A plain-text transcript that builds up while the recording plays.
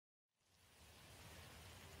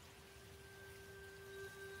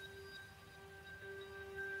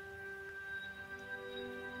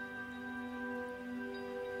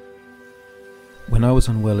When I was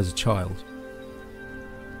unwell as a child,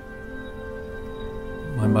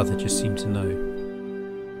 my mother just seemed to know.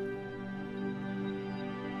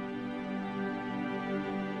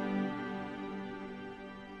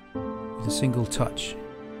 With a single touch,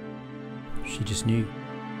 she just knew.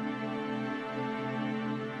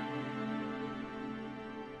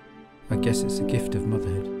 I guess it's a gift of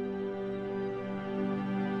motherhood.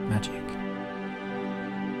 Magic.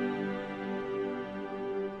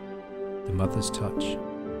 The mother's touch.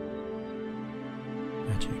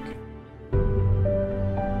 Magic.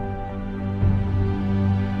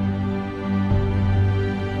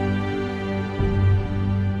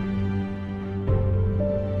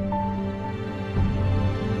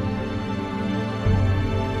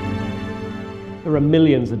 There are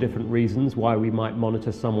millions of different reasons why we might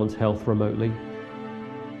monitor someone's health remotely.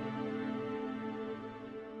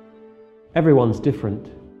 Everyone's different.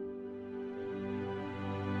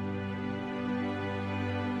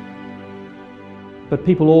 But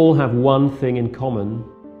people all have one thing in common.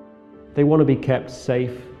 They want to be kept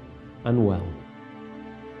safe and well.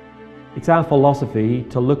 It's our philosophy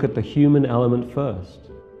to look at the human element first,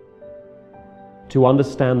 to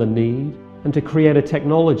understand the need and to create a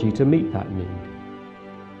technology to meet that need,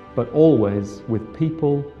 but always with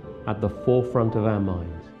people at the forefront of our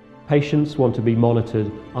minds. Patients want to be monitored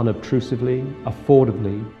unobtrusively,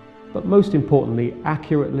 affordably, but most importantly,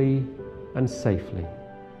 accurately and safely.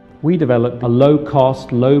 We developed a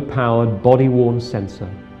low-cost, low-powered, body-worn sensor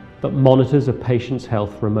that monitors a patient's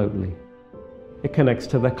health remotely. It connects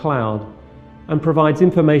to the cloud and provides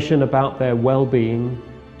information about their well-being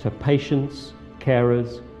to patients,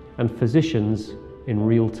 carers, and physicians in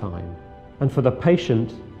real time. And for the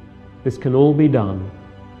patient, this can all be done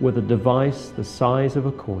with a device the size of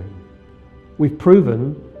a coin. We've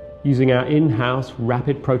proven, using our in-house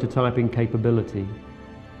rapid prototyping capability,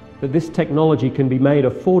 that this technology can be made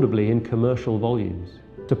affordably in commercial volumes.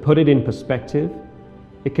 To put it in perspective,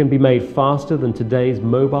 it can be made faster than today's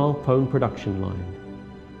mobile phone production line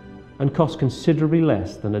and costs considerably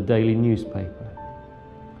less than a daily newspaper.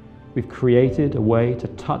 We've created a way to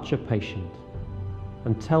touch a patient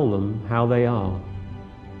and tell them how they are.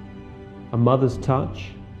 A mother's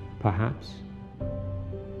touch, perhaps.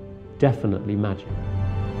 Definitely magic.